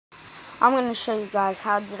I'm going to show you guys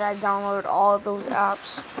how did I download all of those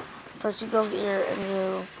apps. First you go here and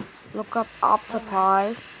you look up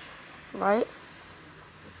Optify, right?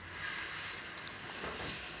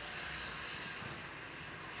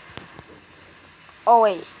 Oh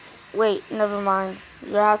wait, never mind.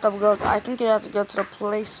 You have to go, I think you have to go to the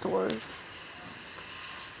Play Store.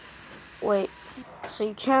 Wait, so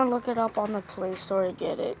you can't look it up on the Play Store to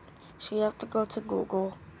get it. So you have to go to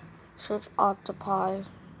Google, search Optify.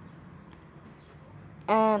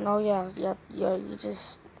 And oh yeah, you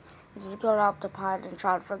just go to Optify and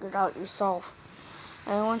try to figure it out yourself.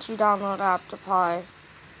 And once you download Optify,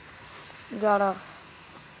 you gotta.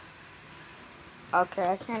 Okay,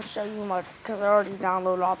 I can't show you much because I already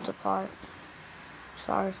downloaded Optify.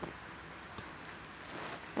 Sorry.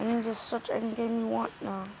 And you just search any game you want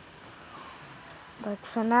now. Like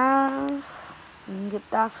fnaf, you can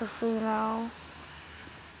get that for free now.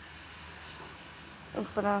 In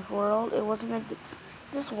fnaf World,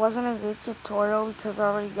 this wasn't a good tutorial because I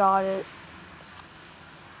already got it.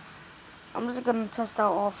 I'm just gonna test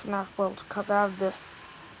out all fnaf Worlds because I have this.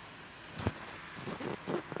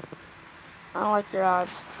 I don't like your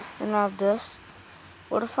ads. And I have this.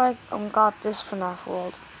 What if I got this fnaf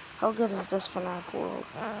World? How good is this fnaf World?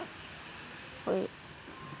 Wait.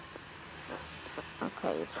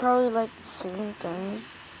 Okay, it's probably like the same thing.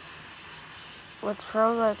 But it's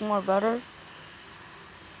probably like more better.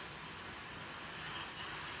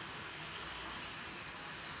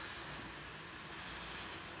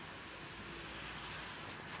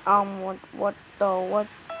 What?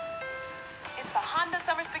 It's the Honda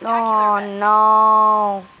Summer Spectacular event.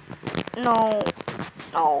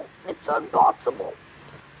 No, it's impossible.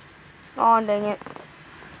 Oh, dang it.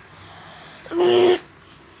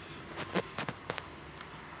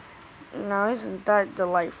 No, isn't that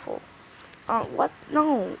delightful? What?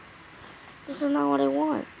 No. This is not what I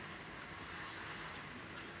want.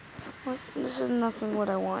 What? This is nothing what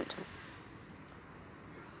I want.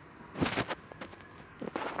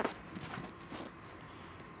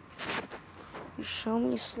 You show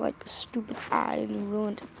me like a stupid ad and you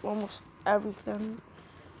ruined almost everything.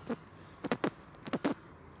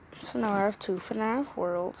 So now I have 2 fnaf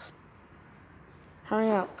Worlds. Hurry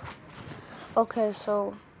up. Okay,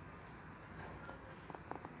 so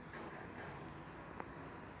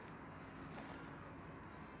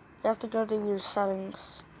you have to go to your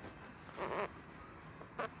settings.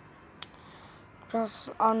 Press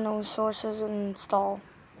unknown sources and install.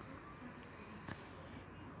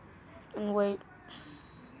 And wait.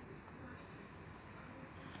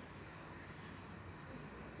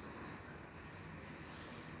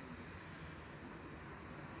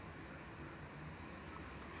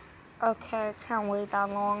 Okay, I can't wait that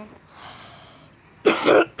long.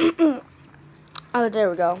 Oh, there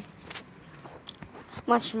we go.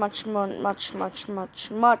 Much. And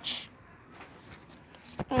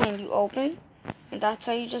you open. And that's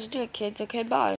how you just do it, kids. Okay, bye.